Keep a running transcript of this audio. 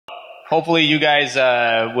hopefully you guys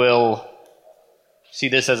will see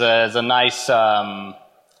this as a nice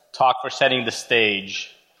talk for setting the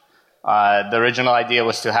stage. The original idea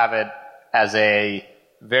was to have it as a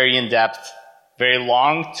very in-depth, very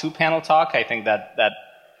long two-panel talk. I think that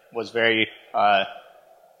was very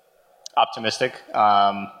optimistic.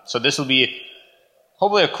 So this will be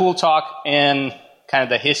hopefully a cool talk in kind of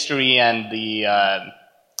the history and the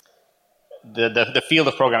field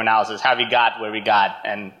of program analysis, how we got where we got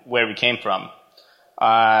and where we came from.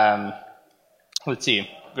 Let's see,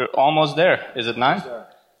 we're almost there. Is it 9? Sure.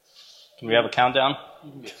 Can we have a countdown?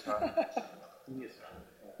 You can get started.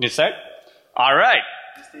 You start? All right.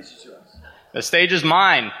 The stage is yours. The stage is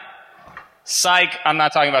mine. Psych, I'm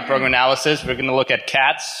not talking about program analysis. We're going to look at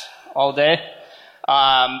cats all day.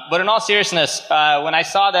 But in all seriousness, when I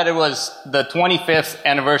saw that it was the 25th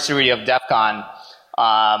anniversary of DEFCON,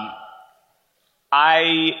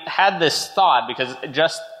 I had this thought, because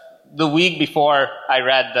just the week before I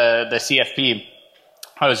read the CFP,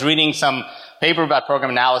 I was reading some paper about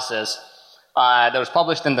program analysis that was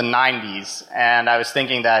published in the 90s, and I was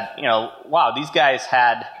thinking that, you know, wow, these guys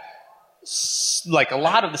had like a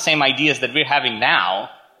lot of the same ideas that we're having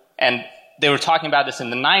now, and they were talking about this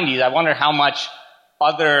in the 90s. I wonder how much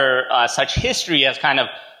other such history has kind of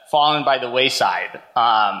fallen by the wayside.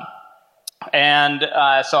 So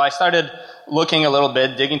I started looking a little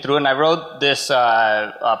bit, digging through it, and I wrote this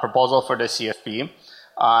proposal for the CFP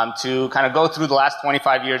to kind of go through the last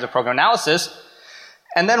 25 years of program analysis.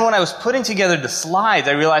 And then when I was putting together the slides,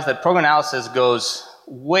 I realized that program analysis goes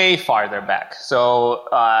way farther back. So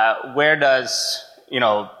where does, you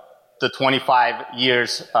know, the 25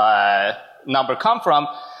 years number come from?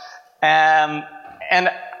 And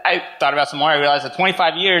I thought about some more. I realized that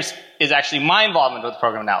 25 years is actually my involvement with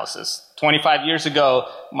program analysis. 25 years ago,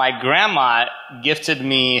 my grandma gifted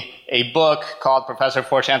me a book called Professor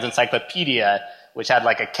Fortran's Encyclopedia, which had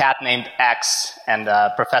like a cat named X and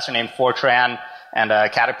a professor named Fortran and a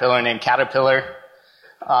caterpillar named Caterpillar.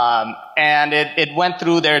 And it went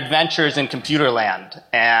through their adventures in computer land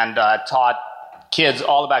and taught kids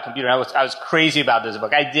all about computer. I was crazy about this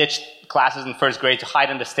book. I ditched classes in first grade to hide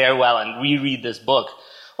in the stairwell and reread this book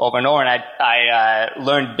over and over, and I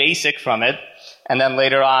learned BASIC from it, and then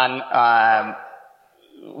later on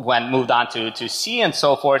moved on to C and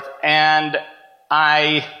so forth, and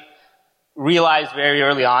I realized very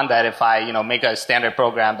early on that if I, you know, make a standard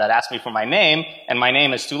program that asks me for my name, and my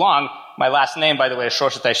name is too long, my last name, by the way, is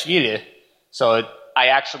Shoshitaishvili, so I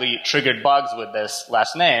actually triggered bugs with this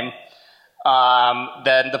last name,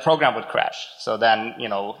 then the program would crash. So then, you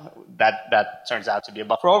know, that turns out to be a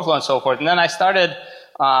buffer overflow and so forth. And then I started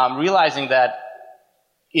realizing that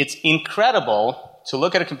it's incredible to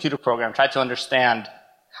look at a computer program, try to understand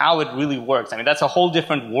how it really works. I mean, that's a whole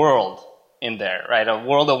different world in there, right? A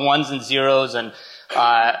world of ones and zeros and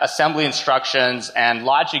assembly instructions and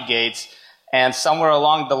logic gates, and somewhere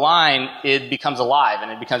along the line it becomes alive and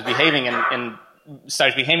it becomes behaving and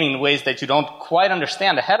starts behaving in ways that you don't quite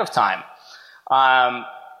understand ahead of time.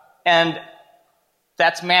 And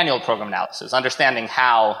that's manual program analysis, understanding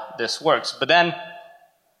how this works. But then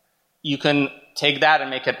you can take that and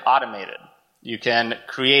make it automated. You can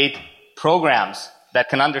create programs that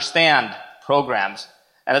can understand programs.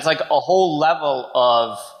 And it's like a whole level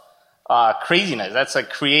of craziness. That's like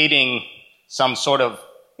creating some sort of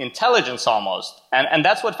intelligence almost. And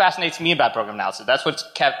that's what fascinates me about program analysis. That's what's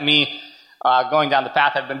kept me going down the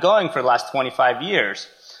path I've been going for the last 25 years.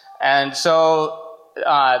 And so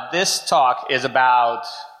this talk is about,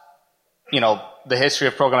 you know, the history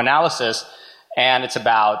of program analysis, and it's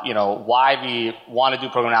about, you know, why we want to do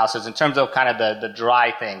program analysis in terms of kind of the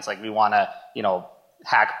dry things, like we want to, you know,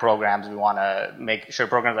 hack programs, we want to make sure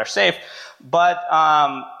programs are safe, but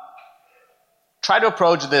try to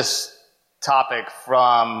approach this topic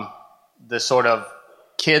from the sort of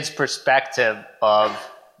kid's perspective of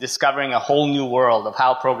discovering a whole new world of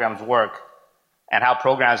how programs work and how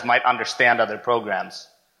programs might understand other programs.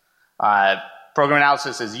 Program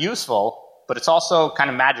analysis is useful, but it's also kind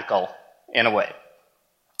of magical in a way.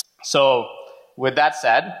 So with that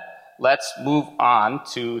said, let's move on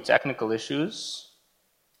to technical issues.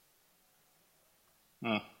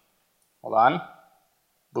 Hold on.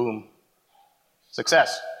 Boom.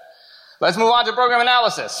 Success. Let's move on to program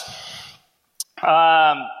analysis.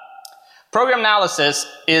 Program analysis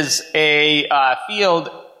is a field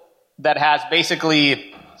that has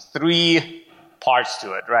basically 3 parts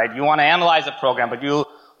to it, right? You want to analyze a program, but you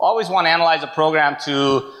always want to analyze a program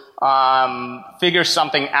to figure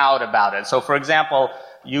something out about it. So for example,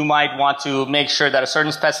 you might want to make sure that a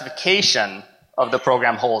certain specification of the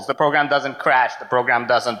program holds. The program doesn't crash. The program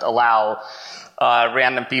doesn't allow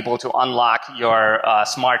random people to unlock your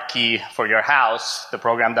smart key for your house. The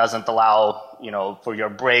program doesn't allow, for your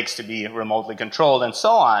brakes to be remotely controlled and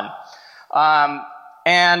so on.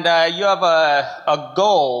 And you have a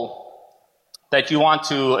goal that you want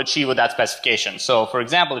to achieve with that specification. So, for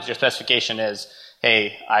example, if your specification is,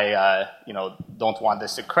 hey, I don't want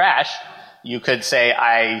this to crash, you could say,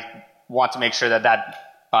 I want to make sure that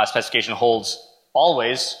that specification holds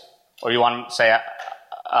always, or you want to say,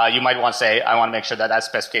 you might want to say, I want to make sure that that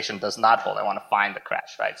specification does not hold. I want to find the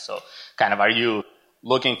crash, right? So, kind of, are you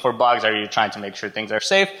looking for bugs? Are you trying to make sure things are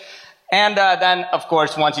safe? And then, of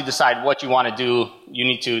course, once you decide what you want to do, you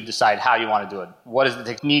need to decide how you want to do it. What is the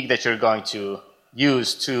technique that you're going to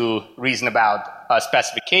use to reason about a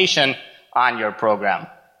specification on your program?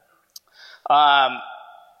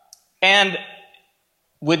 And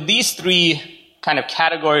with these three kind of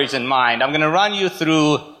categories in mind, I'm going to run you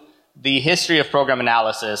through the history of program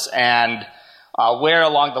analysis and where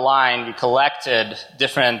along the line we collected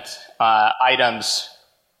different items,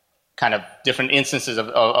 kind of different instances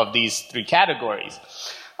of these three categories.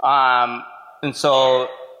 And so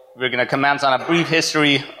we're going to commence on a brief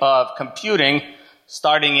history of computing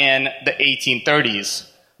starting in the 1830s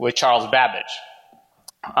with Charles Babbage.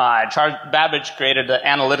 Charles Babbage created the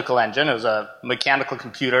analytical engine. It was a mechanical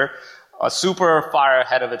computer, super far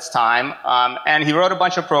ahead of its time, and he wrote a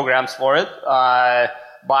bunch of programs for it.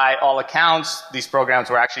 By all accounts, these programs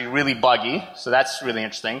were actually really buggy, so that's really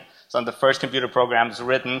interesting. Some of the first computer programs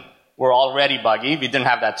written were already buggy. We didn't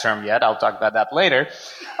have that term yet. I'll talk about that later.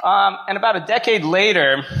 And about a decade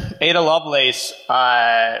later, Ada Lovelace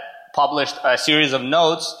published a series of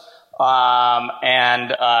notes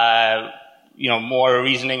and more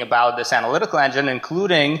reasoning about this analytical engine,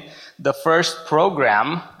 including the first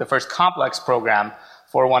program, the first complex program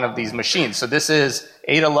for one of these machines. So this is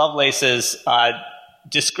Ada Lovelace's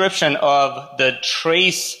description of the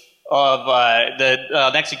trace of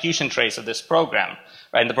the execution trace of this program.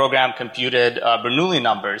 Right, and the program computed Bernoulli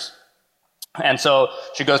numbers. And so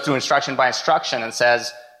she goes through instruction by instruction and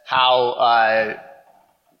says how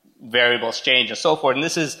variables change and so forth. And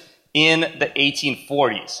this is in the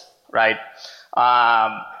 1840s, right?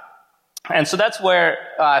 And so that's where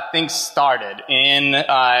things started. In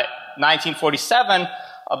 1947,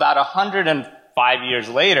 about 105 years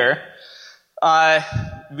later,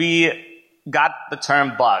 we got the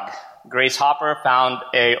term bug. Grace Hopper found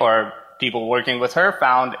people working with her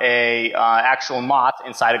found a actual moth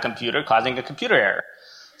inside a computer causing a computer error.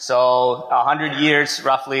 So 100 years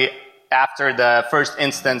roughly after the first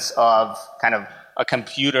instance of kind of a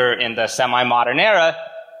computer in the semi-modern era,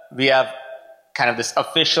 we have kind of this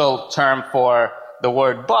official term for the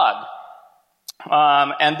word bug.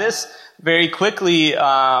 And this very quickly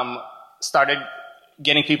started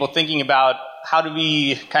getting people thinking about how do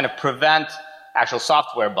we kind of prevent actual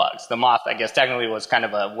software bugs. The moth, I guess, technically was kind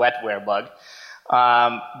of a wetware bug.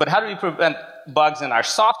 But how do we prevent bugs in our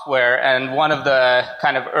software? And one of the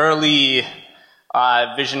kind of early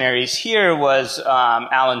visionaries here was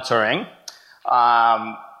Alan Turing,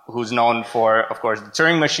 who's known for, of course, the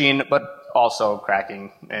Turing machine, but also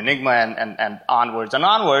cracking Enigma and onwards and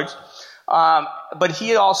onwards. But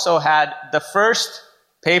he also had the first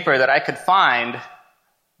paper that I could find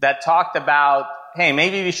that talked about, hey,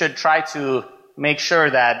 maybe we should try to make sure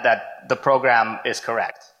that the program is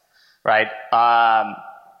correct, right?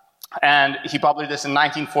 And he published this in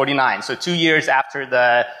 1949. So 2 years after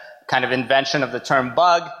the kind of invention of the term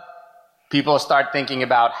bug, people start thinking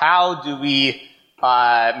about how do we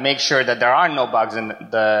make sure that there are no bugs in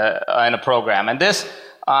a program. And this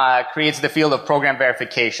creates the field of program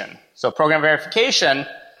verification. So program verification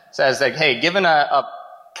says that, hey, given a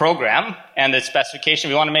program and its specification,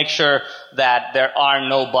 we want to make sure that there are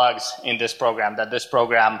no bugs in this program, that this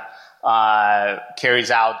program carries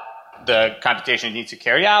out the computation it needs to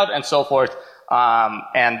carry out and so forth,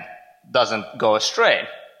 and doesn't go astray.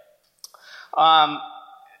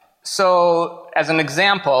 So as an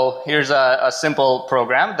example, here's a simple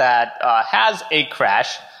program that has a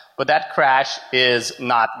crash, but that crash is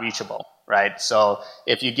not reachable, right? So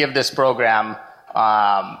if you give this program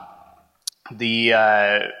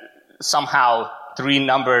somehow three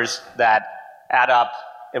numbers that add up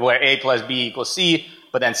where A plus B equals C,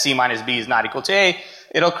 but then C minus B is not equal to A,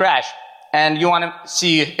 it'll crash. And you want to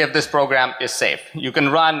see if this program is safe. You can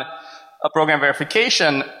run a program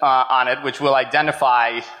verification on it, which will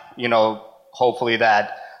identify, hopefully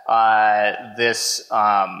that this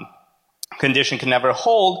condition can never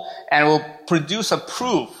hold, and will produce a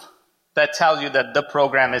proof that tells you that the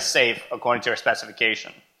program is safe according to your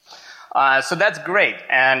specification. So that's great.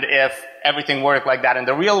 And if everything worked like that in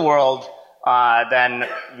the real world, then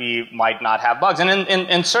we might not have bugs. And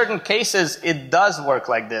in certain cases, it does work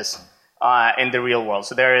like this in the real world.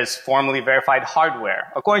 So there is formally verified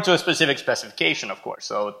hardware, according to a specific specification, of course.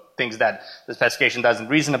 So things that the specification doesn't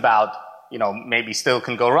reason about, maybe still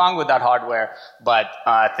can go wrong with that hardware, but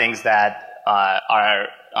things that are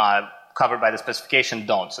covered by the specification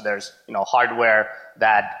don't. So there's, hardware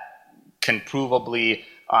that can provably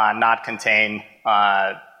not contain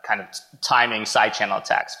kind of timing side channel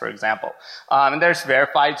attacks, for example. And there's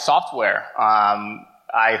verified software.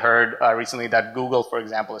 I heard recently that Google, for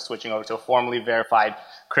example, is switching over to a formally verified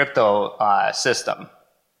crypto system.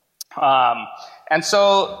 And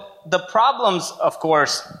so the problems, of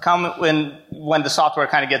course, come when the software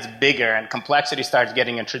kind of gets bigger and complexity starts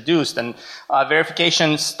getting introduced, and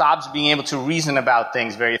verification stops being able to reason about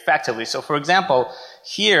things very effectively. So, for example,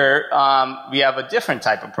 here we have a different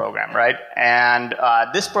type of program, right? And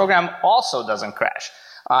this program also doesn't crash.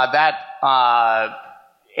 That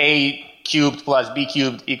A cubed plus B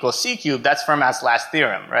cubed equals C cubed, that's Fermat's last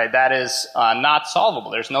theorem, right? That is not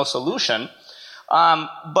solvable. There's no solution.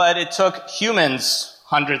 But it took humans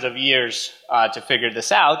hundreds of years to figure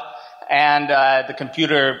this out, and the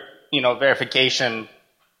computer, verification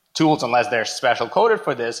tools, unless they're special coded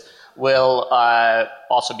for this, will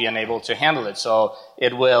also be unable to handle it. So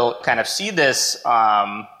it will kind of see this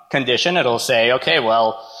condition. It'll say, okay,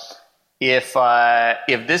 well, if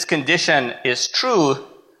this condition is true,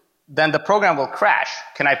 then the program will crash.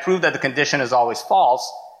 Can I prove that the condition is always false?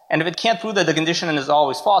 And if it can't prove that the condition is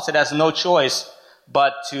always false, it has no choice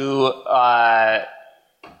but to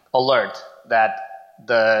alert that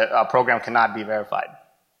the program cannot be verified.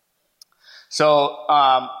 So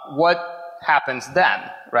what happens then,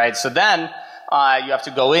 right? So then you have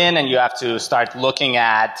to go in and you have to start looking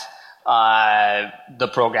at the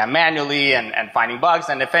program manually and finding bugs.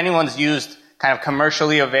 And if anyone's used kind of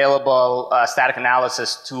commercially available static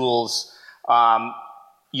analysis tools,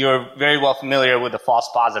 you're very well familiar with the false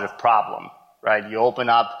positive problem, right? You open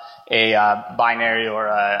up a binary or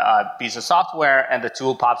a piece of software and the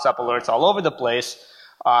tool pops up alerts all over the place.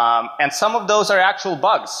 And some of those are actual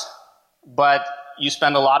bugs, but you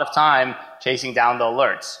spend a lot of time chasing down the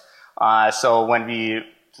alerts. So when we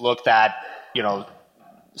looked at,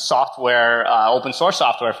 software, open source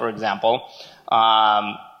software, for example,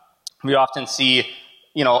 we often see,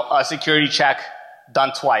 a security check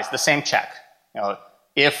done twice, the same check.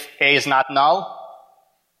 If A is not null,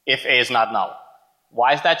 if A is not null.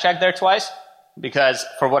 Why is that check there twice? Because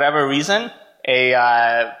for whatever reason,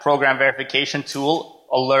 a program verification tool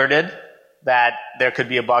alerted that there could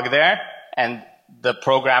be a bug there, and the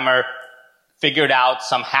programmer figured out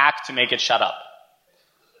some hack to make it shut up.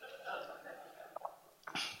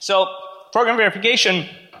 So program verification,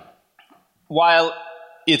 while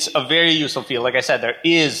it's a very useful field, like I said, there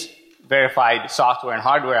is verified software and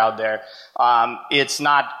hardware out there, it's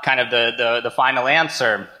not kind of the final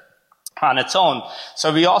answer on its own.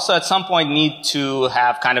 So we also at some point need to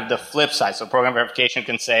have kind of the flip side. So program verification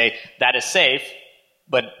can say that is safe,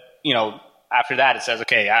 but after that it says,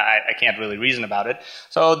 okay, I can't really reason about it.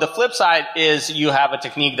 So the flip side is you have a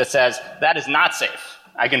technique that says that is not safe.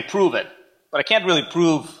 I can prove it, but I can't really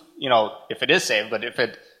prove, if it is safe, but if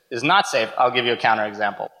it is not safe, I'll give you a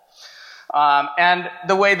counterexample. And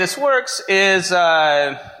the way this works is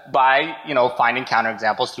by, finding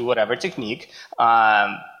counterexamples through whatever technique.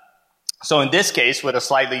 So in this case, with a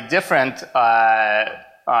slightly different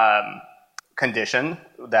condition,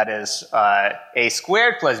 that is A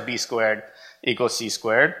squared plus B squared equals C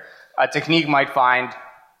squared, a technique might find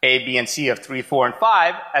A, B, and C of 3, 4, and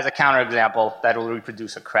 5 as a counterexample that will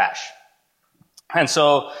reproduce a crash. And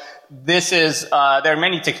so this is, there are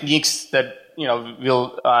many techniques that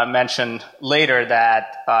we'll mention later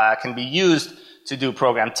that can be used to do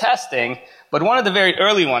program testing, but one of the very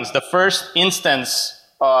early ones, the first instance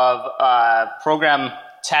of program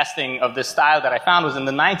testing of this style that I found was in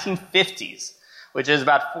the 1950s, which is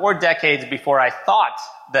about 4 decades before I thought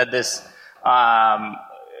that this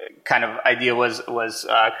kind of idea was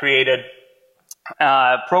created.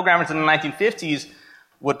 Programmers in the 1950s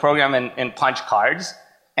would program in punch cards,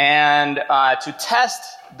 and to test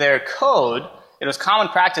their code, it was common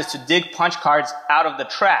practice to dig punch cards out of the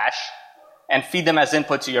trash and feed them as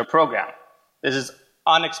input to your program. This is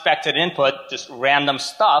unexpected input, just random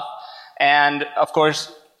stuff, and of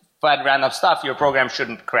course, fed random stuff, your program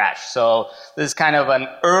shouldn't crash. So this is kind of an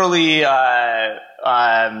early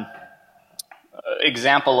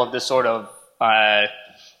example of this sort of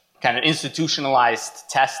kind of institutionalized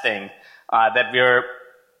testing that we're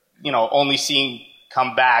only seeing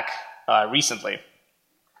come back recently.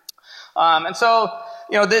 And so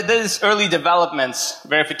there's early developments,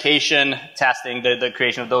 verification, testing, the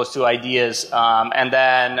creation of those two ideas, and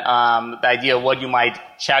then the idea of what you might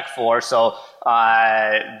check for. So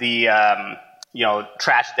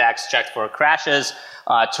trash decks checked for crashes.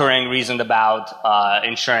 Turing reasoned about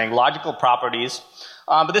ensuring logical properties.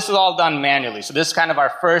 But this was all done manually. So this is kind of our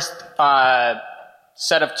first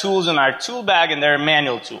set of tools in our tool bag, and they're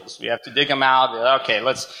manual tools. We have to dig them out. Okay,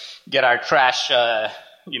 let's get our trash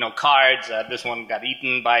cards. This one got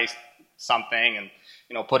eaten by something, and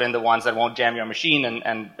put in the ones that won't jam your machine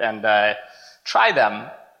and try them.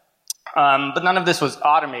 But none of this was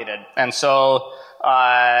automated, and so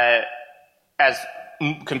as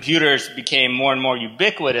computers became more and more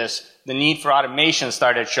ubiquitous, the need for automation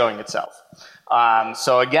started showing itself.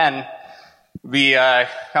 So again, we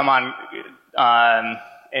come on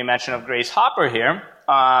a mention of Grace Hopper here,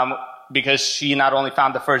 because she not only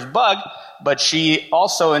found the first bug, but she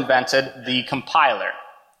also invented the compiler.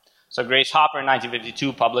 So Grace Hopper in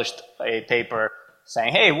 1952 published a paper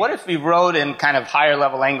saying, hey, what if we wrote in kind of higher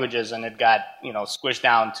level languages and it got squished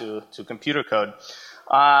down to computer code?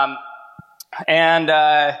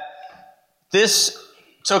 This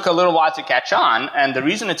took a little while to catch on, and the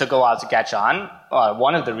reason it took a while to catch on,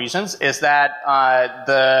 one of the reasons, is that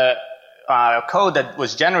the code that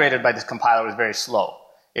was generated by this compiler was very slow.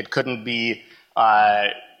 It couldn't be,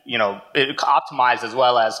 it optimized as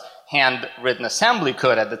well as handwritten assembly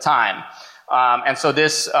could at the time. And so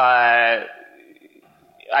this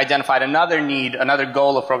identified another need, another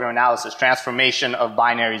goal of program analysis, transformation of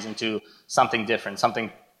binaries into something different, something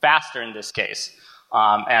faster in this case.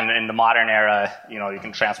 And in the modern era, you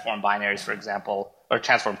can transform binaries, for example, or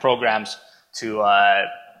transform programs to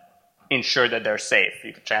ensure that they're safe.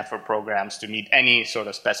 You can transfer programs to meet any sort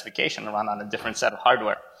of specification and run on a different set of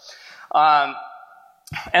hardware.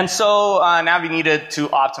 And so now we needed to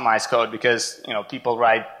optimize code because people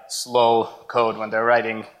write slow code when they're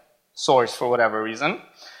writing source for whatever reason.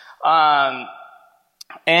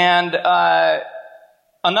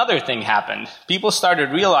 Another thing happened. People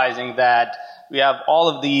started realizing that we have all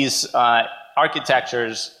of these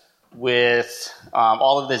architectures with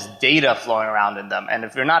all of this data flowing around in them. And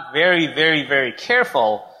if you're not very, very, very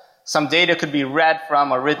careful, some data could be read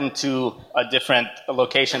from or written to a different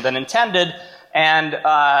location than intended, and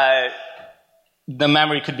the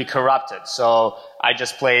memory could be corrupted. So I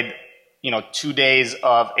just played 2 days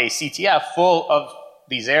of a CTF full of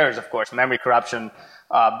these errors, of course, memory corruption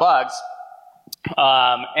bugs.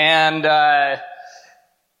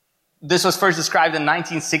 This was first described in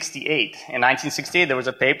 1968. In 1968, there was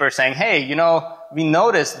a paper saying, hey, we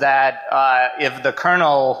noticed that if the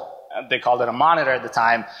kernel, they called it a monitor at the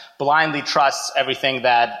time, blindly trusts everything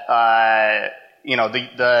that the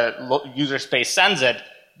user space sends it,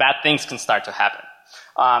 bad things can start to happen.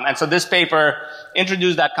 And so this paper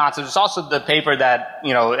introduced that concept. It's also the paper that,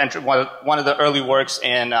 one of the early works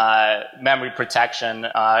in memory protection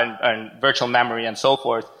and virtual memory and so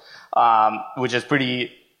forth, which is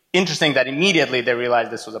pretty interesting that immediately they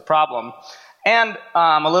realized this was a problem. And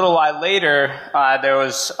a little while later, there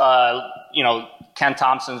was, Ken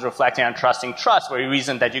Thompson's Reflecting on Trusting Trust, where he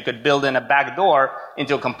reasoned that you could build in a backdoor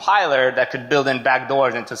into a compiler that could build in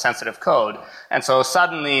backdoors into sensitive code. And so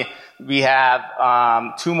suddenly we have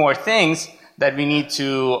 2 more things that we need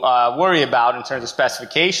to worry about in terms of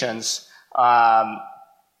specifications,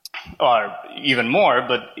 or even more,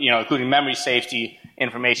 but including memory safety,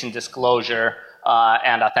 information disclosure,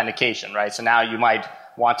 and authentication, right? So now you might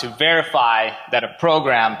want to verify that a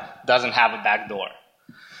program doesn't have a backdoor.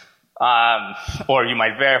 Or you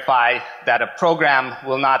might verify that a program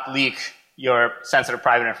will not leak your sensitive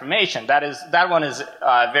private information. That one is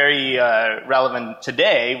very relevant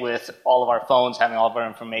today with all of our phones having all of our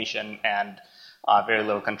information and very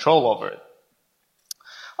little control over it.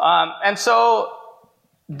 And so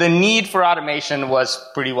the need for automation was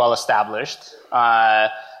pretty well established by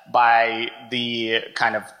the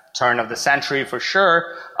kind of turn of the century for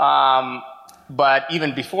sure. But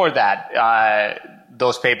even before that,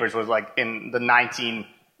 those papers was like in the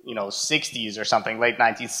 1960s or something, late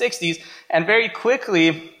 1960s, and very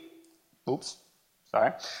quickly, people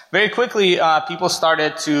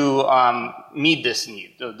started to meet this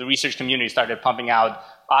need. The research community started pumping out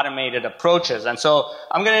automated approaches, and so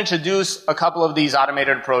I'm going to introduce a couple of these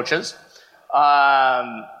automated approaches.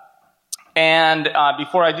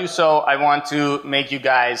 Before I do so, I want to make you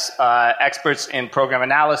guys experts in program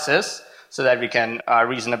analysis so that we can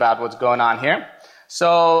reason about what's going on here.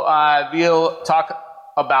 So we'll talk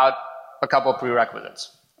about a couple of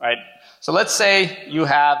prerequisites, right? So let's say you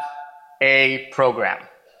have a program.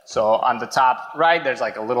 So on the top right, there's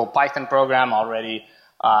like a little Python program already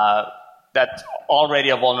That's already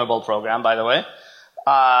a vulnerable program, by the way.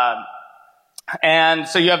 And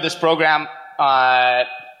so you have this program,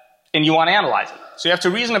 and you want to analyze it. So you have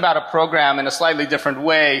to reason about a program in a slightly different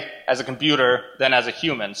way as a computer than as a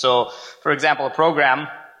human. So, for example, a program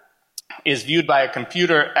is viewed by a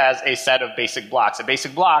computer as a set of basic blocks. A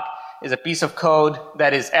basic block is a piece of code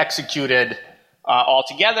that is executed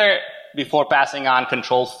altogether before passing on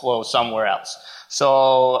control flow somewhere else.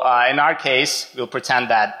 So in our case, we'll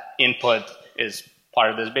pretend that input is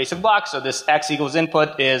part of this basic block. So this x equals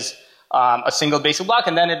input is a single basic block,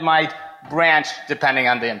 and then it might branch depending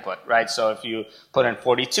on the input, right? So if you put in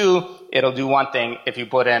 42, it'll do one thing. If you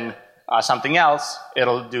put in something else,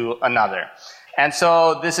 it'll do another. And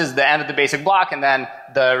so this is the end of the basic block, and then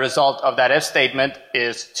the result of that if statement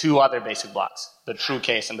is two other basic blocks, the true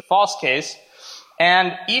case and the false case.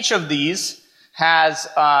 And each of these has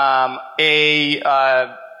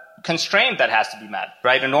a constraint that has to be met,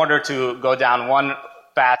 right? In order to go down one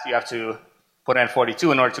path, you have to put in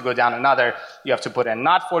 42. In order to go down another, you have to put in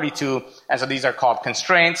not 42. And so these are called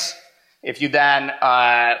constraints. If you then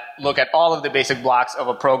look at all of the basic blocks of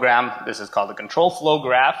a program, this is called the control flow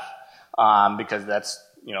graph, because that's,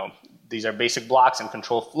 these are basic blocks and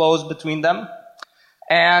control flows between them.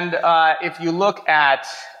 And if you look at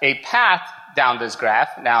a path down this graph,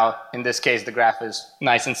 now in this case the graph is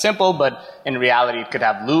nice and simple, but in reality it could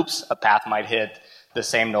have loops. A path might hit the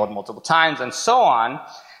same node multiple times and so on.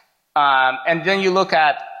 And then you look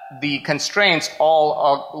at the constraints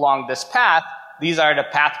all along this path. These are the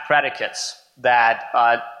path predicates that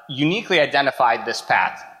uniquely identified this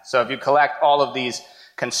path. So if you collect all of these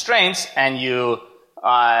constraints and you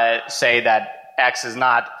say that x is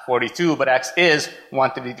not 42, but x is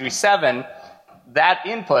 1337, that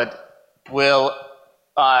input will,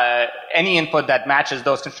 any input that matches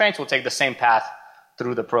those constraints will take the same path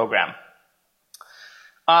through the program.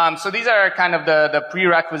 So these are kind of the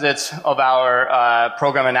prerequisites of our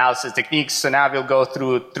program analysis techniques. So now we'll go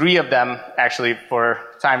through three of them. Actually, for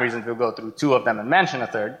time reasons, we'll go through two of them and mention a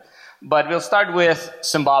third. But we'll start with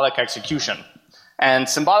symbolic execution. And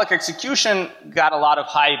symbolic execution got a lot of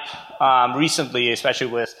hype recently, especially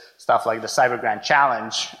with stuff like the Cyber-Grand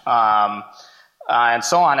Challenge and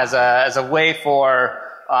so on, as a way for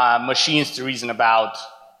machines to reason about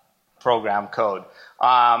program code.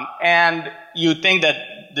 And you think that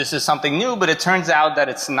this is something new, but it turns out that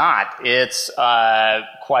it's not. It's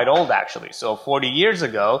quite old, actually. So 40 years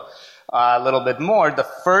ago, a little bit more, the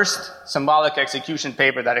first symbolic execution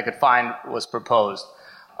paper that I could find was proposed.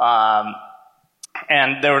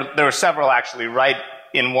 And there were several, actually, right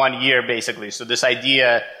in 1 year, basically. So this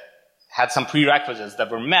idea had some prerequisites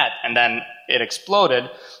that were met, and then it exploded.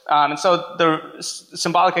 And so the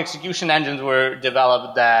symbolic execution engines were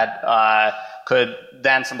developed that could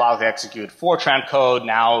then symbolically execute Fortran code.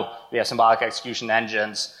 Now we have symbolic execution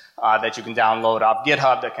engines that you can download off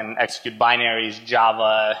GitHub that can execute binaries,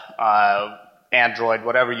 Java, Android,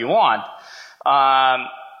 whatever you want.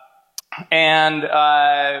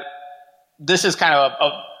 This is kind of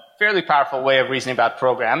a fairly powerful way of reasoning about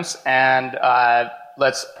programs. And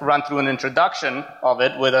let's run through an introduction of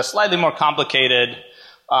it with a slightly more complicated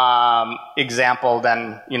example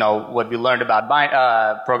than what we learned about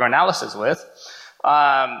program analysis with.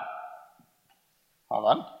 Hold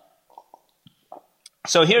on.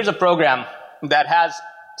 So here's a program that has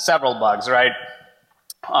several bugs, right?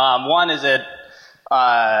 One is it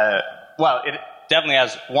definitely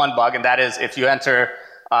has one bug, and that is if you enter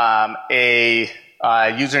a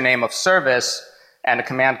username of service and a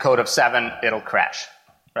command code of 7, it'll crash,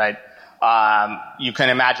 right? You can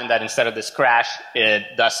imagine that instead of this crash, it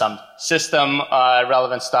does some system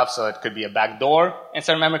relevant stuff, so it could be a backdoor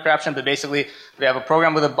instead of memory corruption, but basically we have a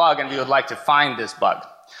program with a bug and we would like to find this bug.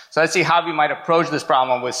 So let's see how we might approach this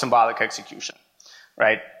problem with symbolic execution,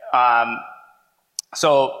 right?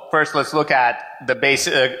 So first let's look at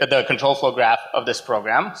the control flow graph of this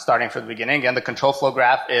program, starting from the beginning. Again, the control flow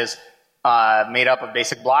graph is made up of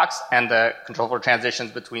basic blocks and the control flow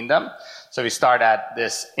transitions between them. So we start at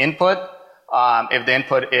this input. If the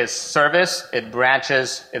input is service, it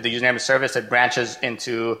branches. If the username is service, it branches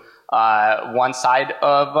into one side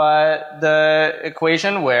of the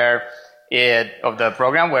equation of the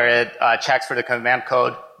program where it checks for the command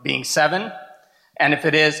code being 7. And if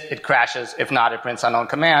it is, it crashes. If not, it prints unknown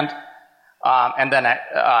command and then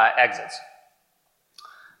exits.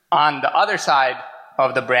 On the other side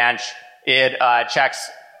of the branch, it asks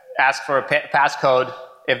for a passcode.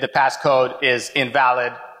 If the passcode is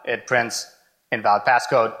invalid, it prints invalid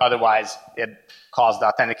passcode. Otherwise, it calls the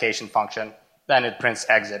authentication function. Then it prints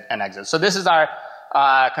exit and exit. So this is our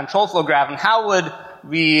control flow graph. And how would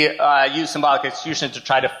we use symbolic execution to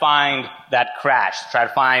try to find that crash, to try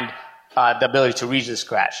to find the ability to reach this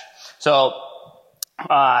crash. So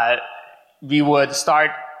we would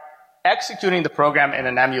start executing the program in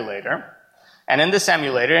an emulator. And in this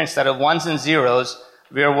emulator, instead of ones and zeros,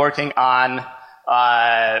 we are working on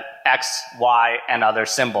X, Y, and other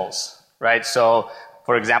symbols, right? So,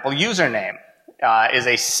 for example, username is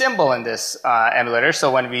a symbol in this emulator.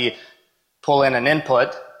 So when we pull in an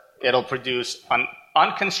input, it'll produce an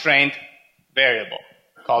unconstrained variable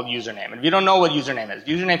called username. And we don't know what username is.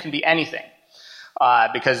 Username can be anything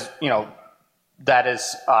because, you know, that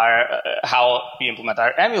is how we implement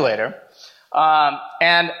our emulator.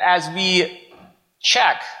 And as we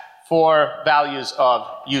check for values of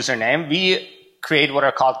username, we create what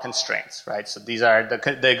are called constraints, right? So these are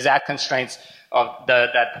the exact constraints of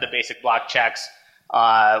that the basic block checks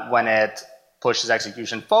when it pushes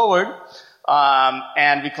execution forward.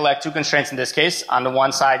 And we collect two constraints in this case. On the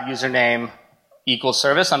one side, username equals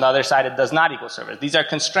service. On the other side, it does not equal service. These are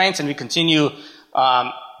constraints, and we continue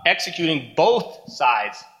executing both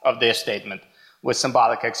sides of this statement with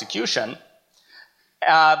symbolic execution.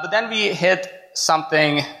 But then we hit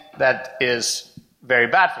something that is very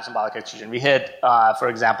bad for symbolic execution. We hit, for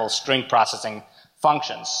example, string processing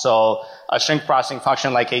functions. So a string processing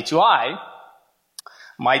function like A2I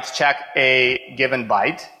might check a given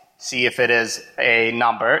byte, see if it is a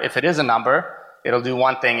number. If it is a number, it'll do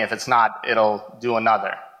one thing. If it's not, it'll do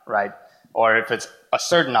another, right? Or if it's a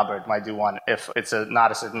certain number, it might do one. If it's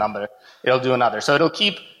not a certain number, it'll do another. So it'll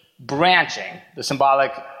keep branching the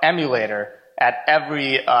symbolic emulator at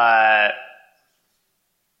every, I'm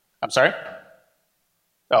sorry?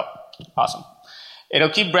 Oh, awesome.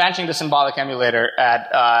 It'll keep branching the symbolic emulator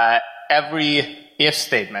at every if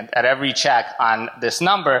statement, at every check on this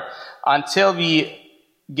number, until we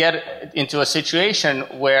get into a situation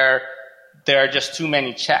where there are just too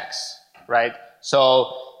many checks, right?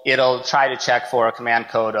 So it'll try to check for a command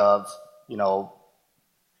code of, you know,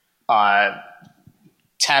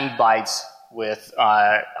 10 bytes with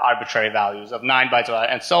arbitrary values of 9 bytes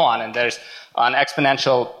and so on. And there's an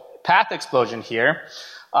exponential path explosion here.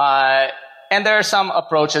 And there are some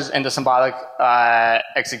approaches in the symbolic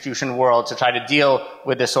execution world to try to deal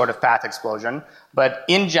with this sort of path explosion. But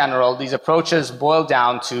in general, these approaches boil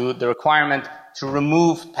down to the requirement to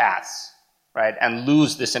remove paths, right, and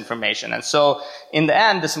lose this information. And so in the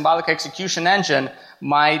end, the symbolic execution engine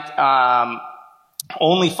might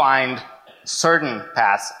only find certain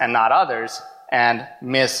paths and not others and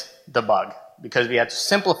miss the bug because we had to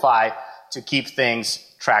simplify to keep things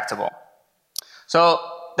tractable. So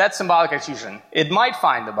that's symbolic execution. It might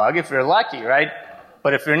find the bug if you're lucky, right?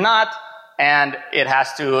 But if you're not, and it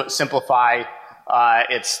has to simplify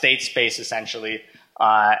its state space essentially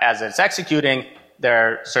as it's executing, there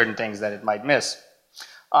are certain things that it might miss.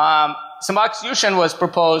 Symbolic execution was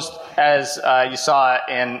proposed, as you saw,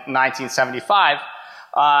 in 1975.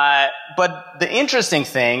 But the interesting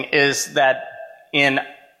thing is that in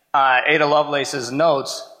Ada Lovelace's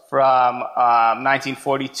notes from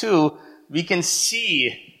 1942, we can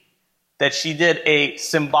see that she did a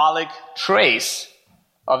symbolic trace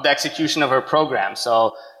of the execution of her program.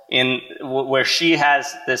 So where she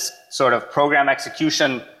has this sort of program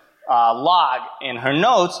execution log in her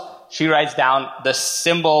notes, she writes down the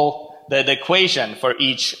symbol, the equation for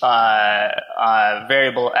each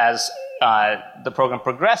variable as the program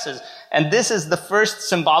progresses. And this is the first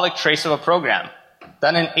symbolic trace of a program,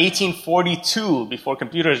 done in 1842, before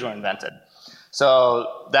computers were invented.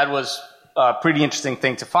 So that was a pretty interesting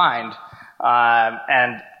thing to find,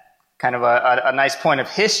 and kind of a nice point of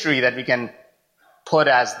history that we can put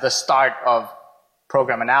as the start of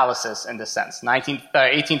program analysis in this sense.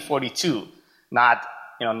 1842, not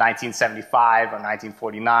 1975 or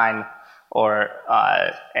 1949 or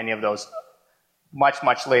any of those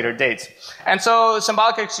much later dates. And so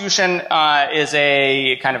symbolic execution is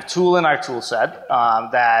a kind of tool in our tool set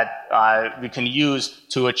that we can use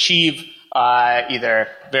to achieve either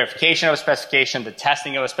verification of a specification, the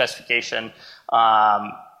testing of a specification,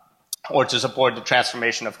 or to support the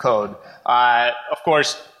transformation of code. Of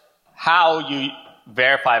course, how you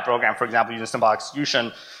verify a program, for example, using symbolic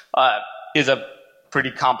execution, is a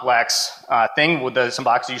pretty complex thing. With the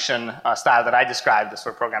symbolic execution style that I described, this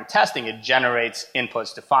for program testing, it generates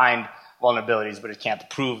inputs to find vulnerabilities, but it can't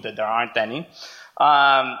prove that there aren't any.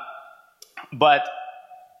 But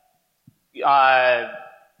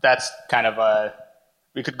that's kind of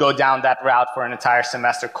we could go down that route for an entire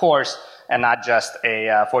semester course and not just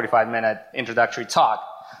a 45-minute introductory talk.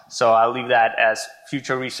 So I'll leave that as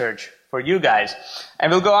future research for you guys.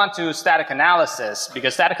 And we'll go on to static analysis,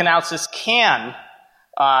 because static analysis can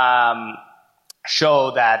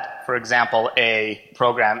show that, for example, a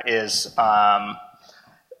program is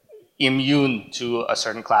immune to a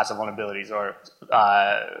certain class of vulnerabilities or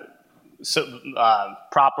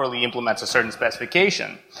properly implements a certain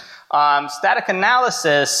specification. Static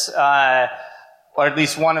analysis, or at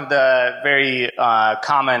least one of the very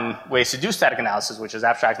common ways to do static analysis, which is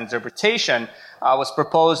abstract interpretation, was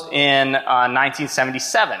proposed in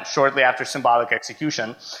 1977, shortly after symbolic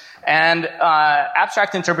execution. And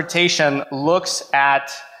abstract interpretation looks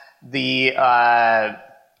at the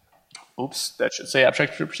that should say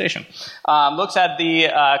abstract interpretation. Looks at the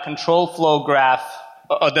control flow graph,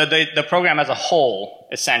 the program as a whole,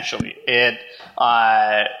 essentially. It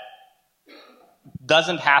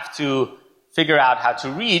doesn't have to figure out how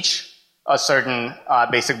to reach a certain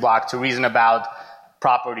basic block to reason about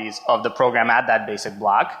properties of the program at that basic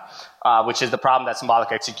block, which is the problem that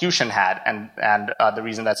symbolic execution had, and the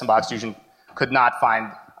reason that symbolic execution could not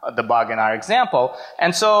find the bug in our example.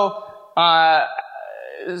 And so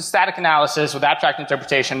static analysis with abstract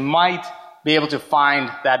interpretation might be able to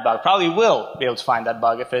find that bug, probably will be able to find that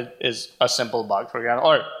bug if it is a simple bug, for example,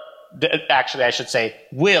 or actually I should say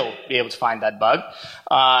will be able to find that bug,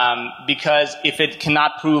 because if it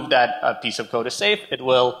cannot prove that a piece of code is safe, it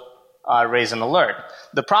will raise an alert.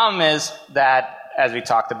 The problem is that, as we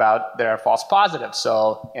talked about, there are false positives.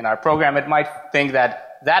 So in our program, it might think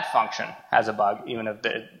that that function has a bug, even if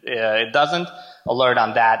it doesn't, alert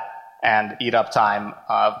on that, and eat up time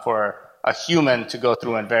for a human to go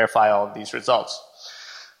through and verify all of these results.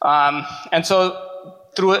 And so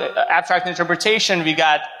through abstract interpretation, we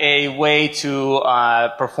got a way to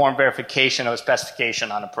perform verification of a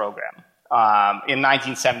specification on a program in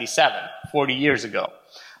 1977, 40 years ago.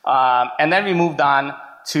 And then we moved on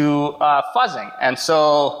to fuzzing. And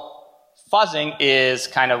so fuzzing is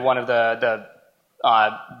kind of one of the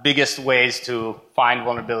biggest ways to find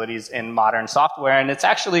vulnerabilities in modern software, and it's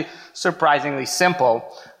actually surprisingly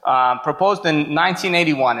simple. Proposed in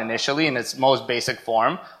 1981 initially in its most basic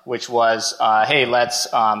form, which was, hey, let's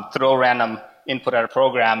throw random input at a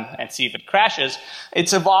program and see if it crashes.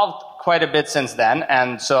 It's evolved quite a bit since then,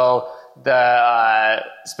 and so the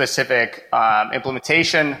specific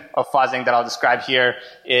implementation of fuzzing that I'll describe here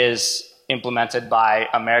is implemented by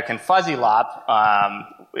American Fuzzy Lab.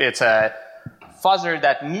 It's a fuzzer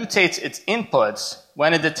that mutates its inputs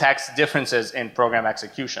when it detects differences in program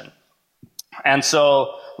execution. And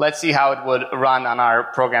so let's see how it would run on our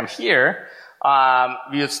program here.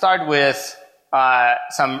 We would start with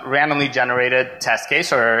some randomly generated test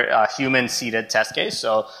case or a human-seeded test case.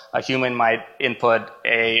 So a human might input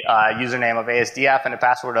a username of ASDF and a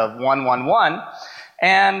password of 111.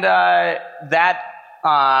 And that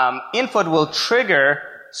input will trigger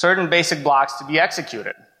certain basic blocks to be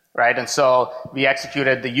executed. Right, and so we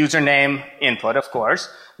executed the username input, of course.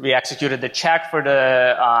 We executed the check for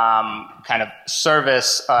the kind of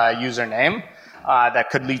service username that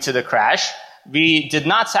could lead to the crash. We did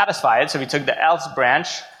not satisfy it, so we took the else branch,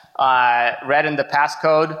 read in the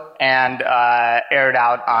passcode, and errored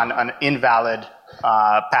out on an invalid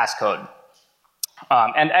passcode,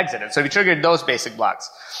 and exited. So we triggered those basic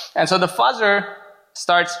blocks. And so the fuzzer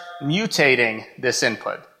starts mutating this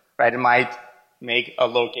input, right? It might make a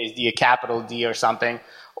lowercase d a capital D or something,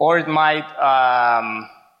 or it might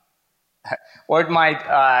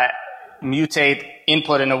mutate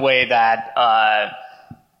input in a way that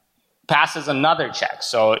passes another check.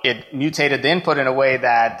 So it mutated the input in a way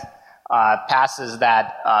that passes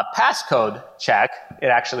that passcode check. It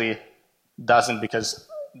actually doesn't, because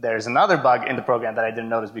there's another bug in the program that I didn't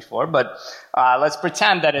notice before. But let's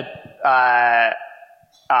pretend that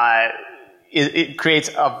it creates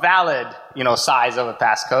a valid, size of a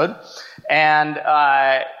passcode and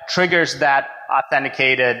triggers that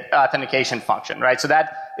authentication function, right? So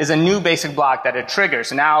that is a new basic block that it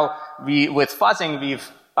triggers. Now with fuzzing, we've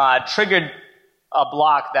triggered a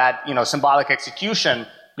block that, symbolic execution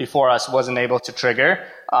before us wasn't able to trigger,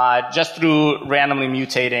 just through randomly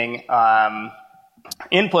mutating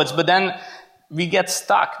inputs. But then we get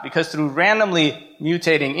stuck because through randomly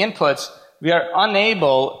mutating inputs, we are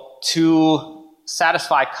unable to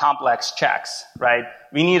satisfy complex checks, right?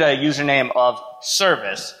 We need a username of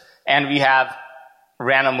service, and we have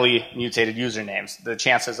randomly mutated usernames. The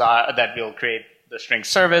chances are that we'll create the string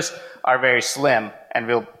service are very slim, and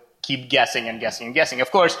we'll keep guessing and guessing and guessing.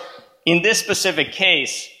 Of course, in this specific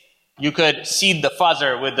case, you could seed the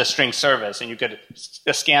fuzzer with the string service, and you could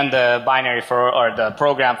scan the binary or the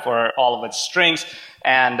program for all of its strings,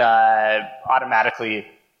 and automatically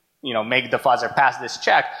make the fuzzer pass this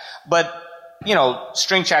check. But,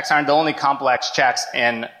 string checks aren't the only complex checks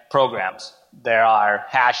in programs. There are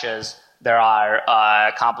hashes, There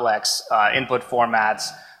are complex input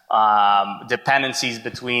formats, dependencies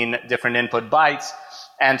between different input bytes.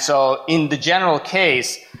 And so in the general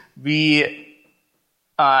case, we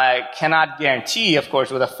cannot guarantee, of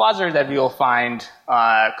course, with a fuzzer that we will find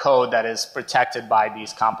code that is protected by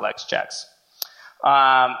these complex checks.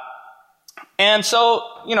 And so,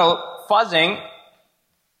 you know, fuzzing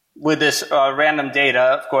with this random data,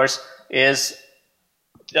 of course, is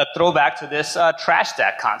a throwback to this trash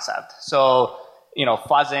stack concept. So, you know,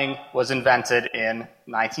 fuzzing was invented in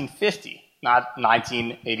 1950, not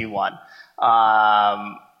 1981,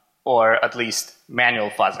 or at least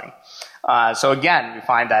manual fuzzing. So again, we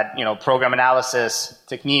find that, you know, program analysis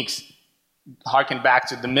techniques harken back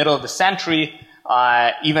to the middle of the century,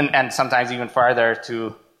 and sometimes even farther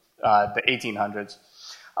to the 1800s.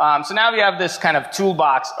 So now we have this kind of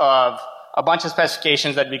toolbox of a bunch of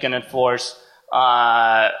specifications that we can enforce,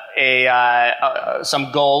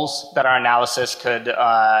 some goals that our analysis could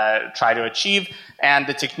try to achieve, and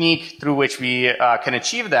the technique through which we can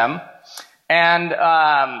achieve them. And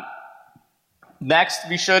next,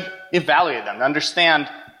 we should evaluate them, understand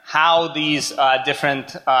how these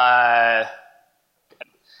different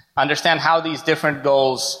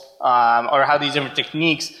goals or how these different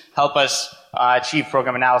techniques help us achieve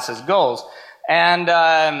program analysis goals. And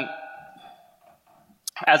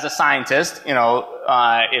as a scientist, you know,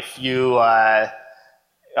 if you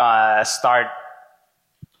start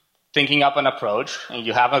thinking up an approach and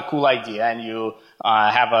you have a cool idea and you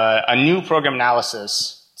have a new program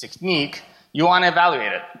analysis technique, you want to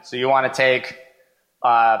evaluate it. So you want to take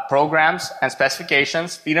programs and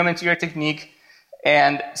specifications, feed them into your technique,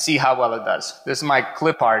 and see how well it does. This is my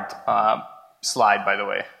clip art slide, by the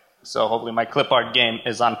way. So hopefully my clip art game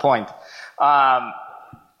is on point.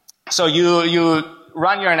 So you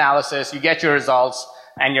run your analysis, you get your results,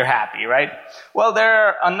 and you're happy, right? Well, there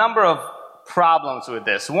are a number of problems with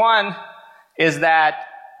this. One is that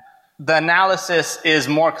the analysis is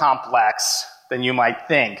more complex than you might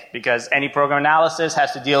think, because any program analysis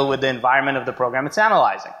has to deal with the environment of the program it's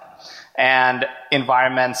analyzing. And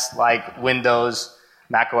environments like Windows,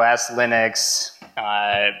 Mac OS, Linux,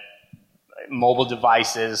 mobile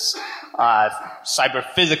devices,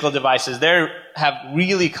 cyber-physical devices, they have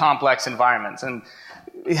really complex environments. And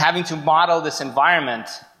having to model this environment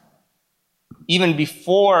even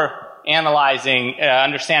before analyzing,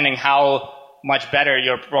 understanding how much better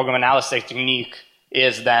your program analysis technique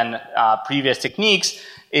is than previous techniques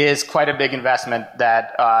is quite a big investment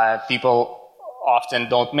that people often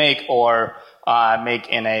don't make, or make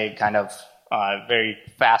in a kind of very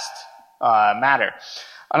fast manner.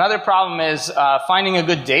 Another problem is finding a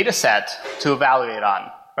good data set to evaluate on,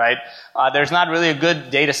 right? There's not really a good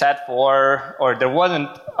data set for, or there wasn't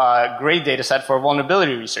a great data set for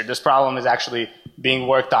vulnerability research. This problem is actually being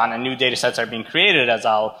worked on, and new data sets are being created, as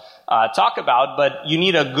I'll talk about, but you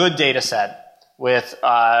need a good data set with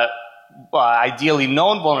ideally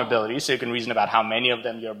known vulnerabilities, so you can reason about how many of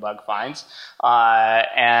them your bug finds,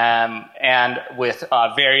 and with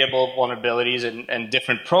variable vulnerabilities in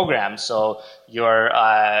different programs, so your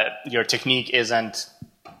technique isn't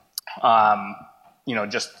you know,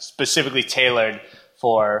 just specifically tailored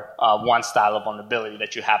for one style of vulnerability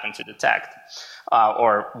that you happen to detect,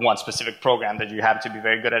 or one specific program that you happen to be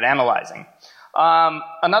very good at analyzing.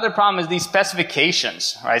 Another problem is these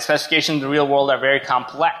specifications, right? Specifications in the real world are very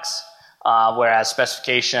complex, whereas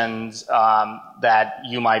specifications that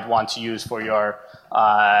you might want to use for your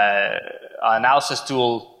analysis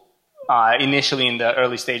tool initially in the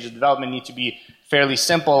early stages of development need to be fairly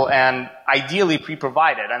simple and ideally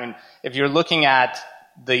pre-provided. I mean, if you're looking at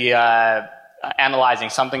the analyzing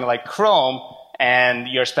something like Chrome, and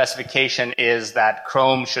your specification is that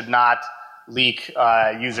Chrome should not leak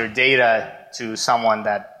user data to someone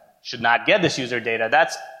that should not get this user data,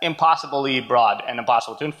 that's impossibly broad and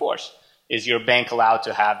impossible to enforce. Is your bank allowed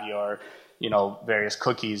to have your, you know, various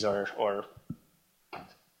cookies or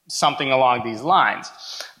something along these lines?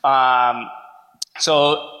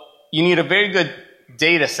 So you need a very good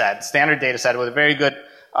data set, standard data set with a very good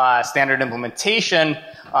standard implementation,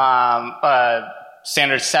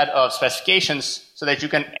 standard set of specifications, so that you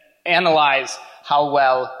can analyze how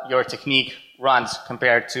well your technique runs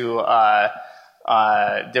compared to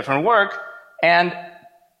different work, and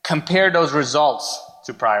compare those results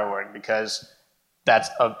to prior work, because that's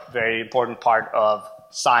a very important part of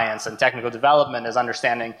science and technical development, is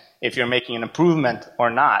understanding if you're making an improvement or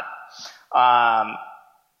not.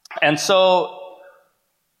 And so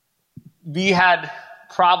we had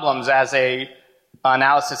problems as a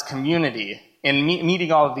analysis community in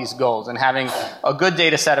meeting all of these goals and having a good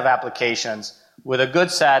data set of applications with a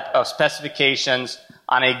good set of specifications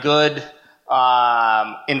on a good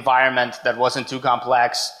environment that wasn't too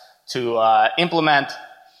complex to implement,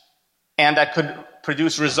 and that could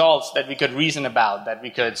produce results that we could reason about, that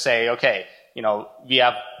we could say, okay, you know, we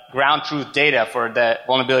have ground truth data for the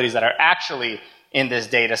vulnerabilities that are actually in this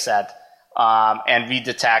data set, and we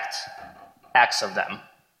detect X of them,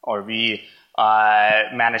 or we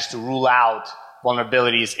manage to rule out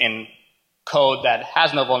vulnerabilities in code that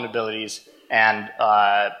has no vulnerabilities, and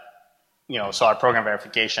you know, so our program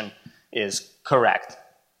verification is correct.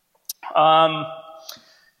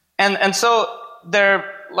 And so there,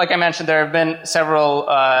 like I mentioned, there have been several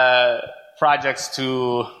projects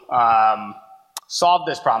to solve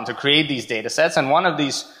this problem, to create these data sets, and one of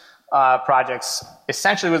these projects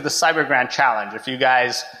essentially was the Cyber Grant Challenge. If you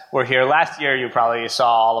guys were here last year, you probably saw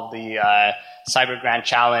all of the Cyber Grant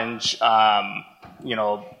Challenge, you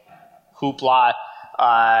know, hoopla,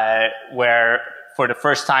 where for the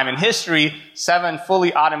first time in history, 7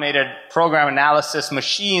 fully automated program analysis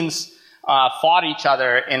machines fought each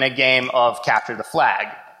other in a game of capture the flag.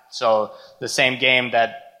 So the same game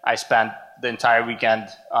that I spent the entire weekend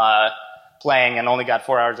playing and only got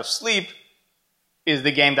 4 hours of sleep is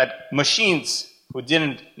the game that machines who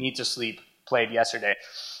didn't need to sleep played yesterday,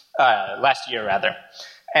 last year rather.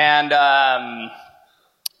 And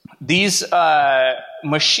these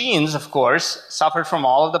machines, of course, suffered from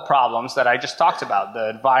all of the problems that I just talked about, the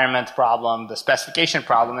environment problem, the specification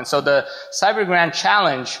problem. And so the Cyber Grant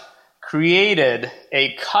Challenge created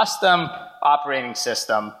a custom operating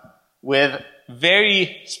system with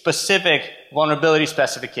very specific vulnerability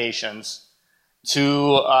specifications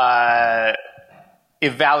to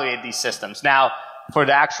evaluate these systems. Now, for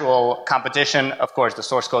the actual competition, of course, the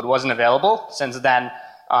source code wasn't available. Since then,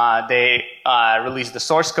 they released the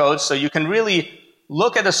source code, so you can really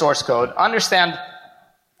look at the source code, understand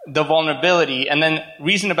the vulnerability, and then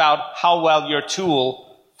reason about how well your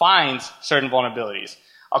tool finds certain vulnerabilities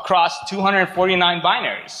across 249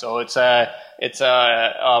 binaries. So it's a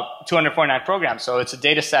 249 programs. So it's a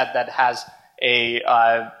data set that has a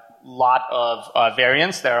lot of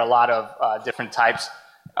variance. There are a lot of different types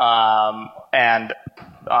and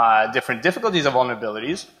different difficulties of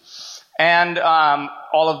vulnerabilities. And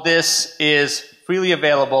all of this is freely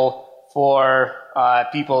available for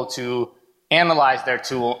people to analyze their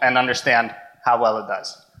tool and understand how well it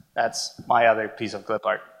does. That's my other piece of clip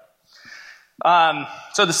art.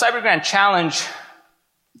 So the Cyber Grant Challenge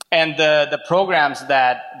and the programs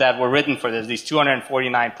that were written for this, these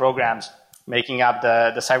 249 programs making up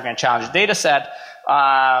the Cyber Grant Challenge data set,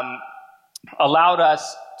 allowed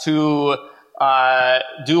us to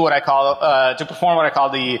do what I call, to perform what I call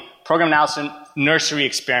the program analysis nursery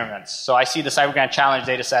experiments. So I see the Cyber Grant Challenge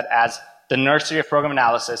data set as the nursery of program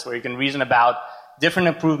analysis, where you can reason about different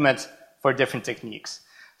improvements for different techniques.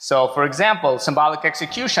 So for example, symbolic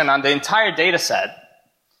execution on the entire data set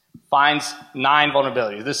finds 9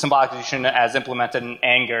 vulnerabilities. This symbolic execution as implemented in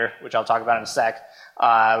Anger, which I'll talk about in a sec,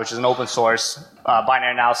 which is an open source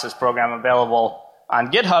binary analysis program available on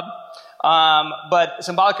GitHub. But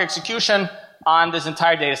symbolic execution on this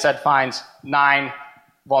entire data set finds 9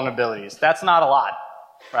 vulnerabilities. That's not a lot,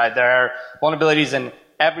 right? There are vulnerabilities in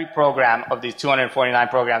every program of these 249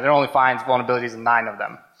 programs. It only finds vulnerabilities in 9 of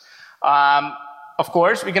them. Of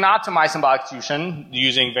course, we can optimize symbolic execution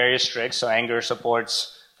using various tricks. So Anger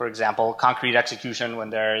supports, for example, concrete execution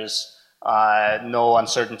when there is no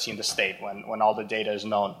uncertainty in the state, when all the data is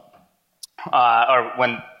known, or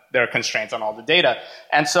when there are constraints on all the data.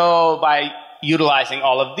 And so by utilizing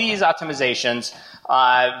all of these optimizations,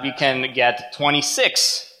 we can get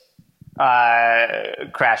 26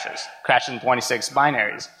 crashes in 26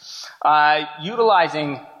 binaries.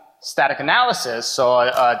 Utilizing static analysis,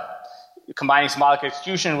 so combining symbolic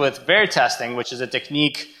execution with variant testing, which is a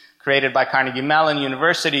technique created by Carnegie Mellon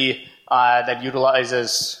University that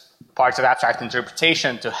utilizes parts of abstract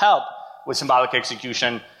interpretation to help with symbolic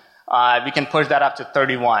execution, we can push that up to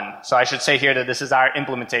 31. So I should say here that this is our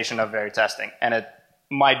implementation of variant testing, and it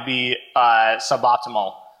might be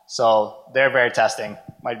suboptimal. So their variant testing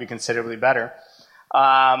might be considerably better.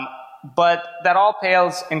 But that all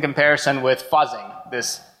pales in comparison with fuzzing,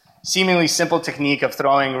 this seemingly simple technique of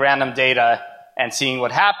throwing random data and seeing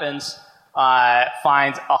what happens,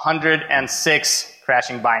 finds 106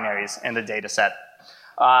 crashing binaries in the data set.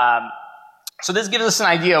 So this gives us an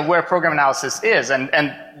idea of where program analysis is, and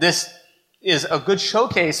this is a good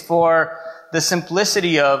showcase for the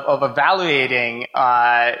simplicity of evaluating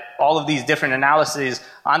all of these different analyses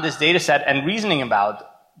on this data set and reasoning about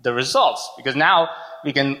the results, because now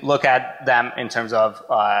we can look at them in terms of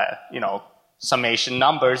summation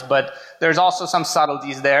numbers, but there's also some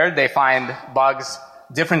subtleties there. They find bugs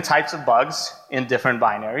different types of bugs in different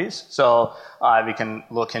binaries. So we can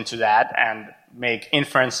look into that and make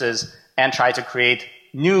inferences and try to create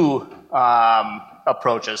new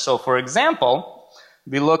approaches. So for example,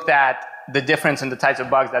 we looked at the difference in the types of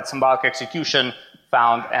bugs that symbolic execution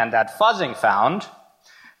found and that fuzzing found.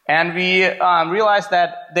 And we realized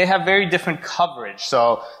that they have very different coverage.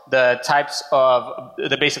 So the types of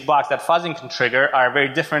the basic blocks that fuzzing can trigger are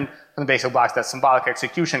very different from the basic blocks that symbolic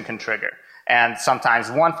execution can trigger. And sometimes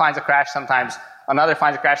one finds a crash, sometimes another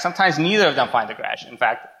finds a crash, sometimes neither of them find a crash. In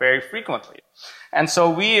fact, very frequently. And so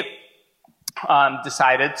we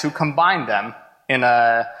decided to combine them in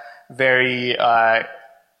a very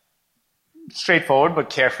straightforward but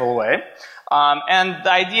careful way. And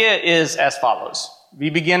the idea is as follows. We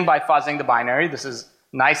begin by fuzzing the binary. This is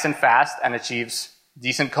nice and fast and achieves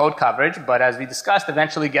decent code coverage, but as we discussed,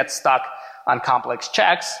 eventually gets stuck on complex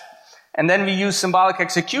checks. And then we use symbolic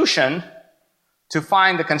execution to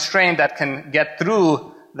find the constraint that can get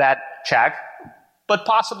through that check, but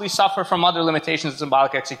possibly suffer from other limitations of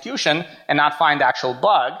symbolic execution and not find the actual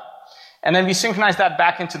bug. And then we synchronize that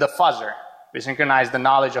back into the fuzzer. We synchronize the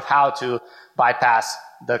knowledge of how to bypass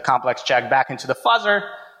the complex check back into the fuzzer,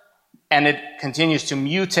 and it continues to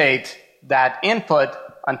mutate that input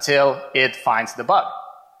until it finds the bug.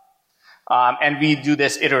 And we do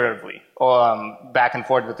this iteratively, back and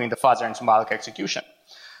forth between the fuzzer and symbolic execution.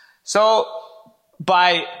 So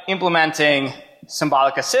by implementing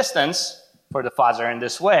symbolic assistance for the fuzzer in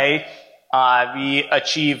this way, we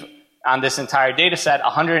achieve on this entire data set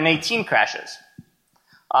 118 crashes.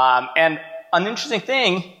 And an interesting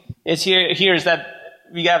thing is here is that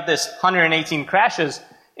we have this 118 crashes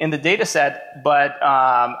in the data set, but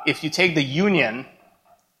if you take the union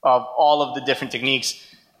of all of the different techniques,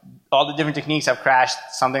 all the different techniques have crashed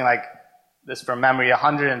something like this from memory,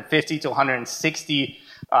 150 to 160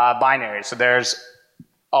 binaries. So there's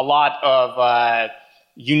a lot of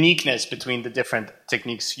uniqueness between the different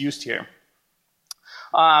techniques used here.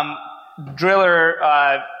 Driller,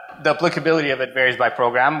 the applicability of it varies by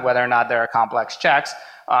program, whether or not there are complex checks.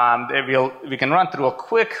 We can run through a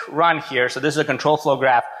quick run here. So this is a control flow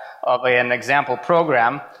graph of an example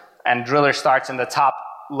program, and Driller starts in the top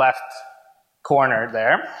left corner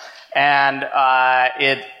there. And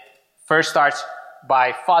it first starts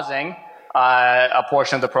by fuzzing a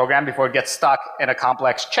portion of the program before it gets stuck in a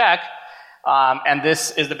complex check. And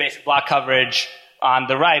this is the basic block coverage on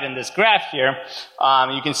the right in this graph here.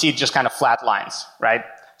 You can see it just kind of flat lines, right?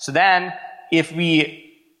 So then if we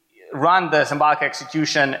run the symbolic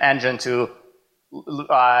execution engine to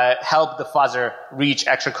help the fuzzer reach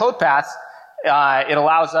extra code paths, it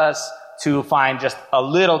allows us to find just a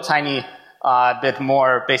little tiny bit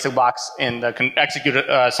more basic blocks in the execute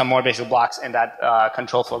some more basic blocks in that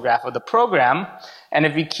control flow graph of the program. And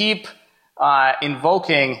if we keep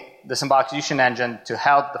invoking the symbolic execution engine to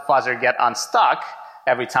help the fuzzer get unstuck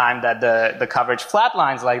every time that the coverage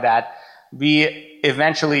flatlines like that, we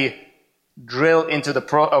eventually drill into the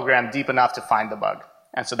program deep enough to find the bug.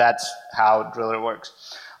 And so that's how Driller works.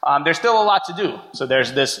 There's still a lot to do. So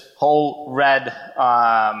there's this whole red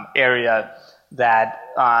area that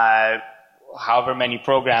however many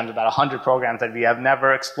programs, about 100 programs that we have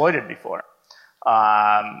never exploited before,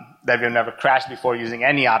 that we have never crashed before using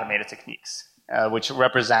any automated techniques, which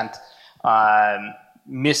represent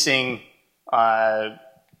missing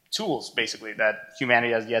tools, basically, that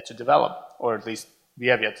humanity has yet to develop, or at least we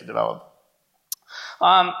have yet to develop.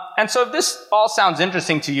 And so if this all sounds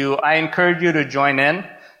interesting to you, I encourage you to join in.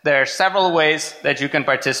 There are several ways that you can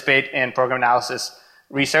participate in program analysis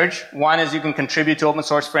research. One is you can contribute to open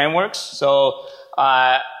source frameworks. So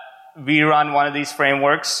we run one of these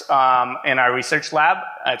frameworks in our research lab.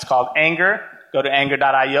 It's called Anger. Go to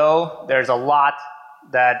anger.io. There's a lot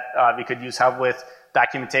that we could use help with: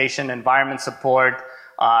 documentation, environment support,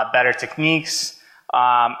 better techniques,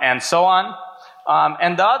 and so on.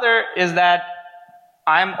 And the other is that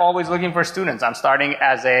I'm always looking for students. I'm starting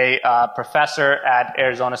as a professor at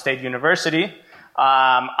Arizona State University.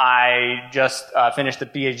 I just finished a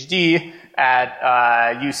PhD at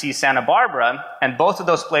UC Santa Barbara, and both of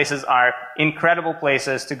those places are incredible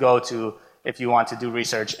places to go to if you want to do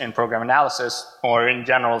research in program analysis or in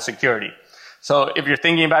general security. So if you're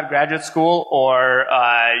thinking about graduate school, or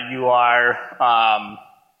you are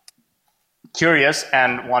curious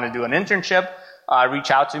and want to do an internship,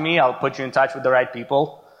 reach out to me. I'll put you in touch with the right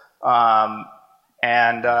people,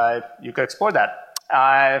 and you could explore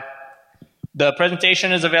that. The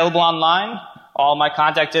presentation is available online. All my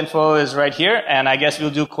contact info is right here, and I guess we'll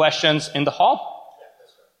do questions in the hall.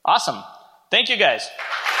 Awesome. Thank you, guys.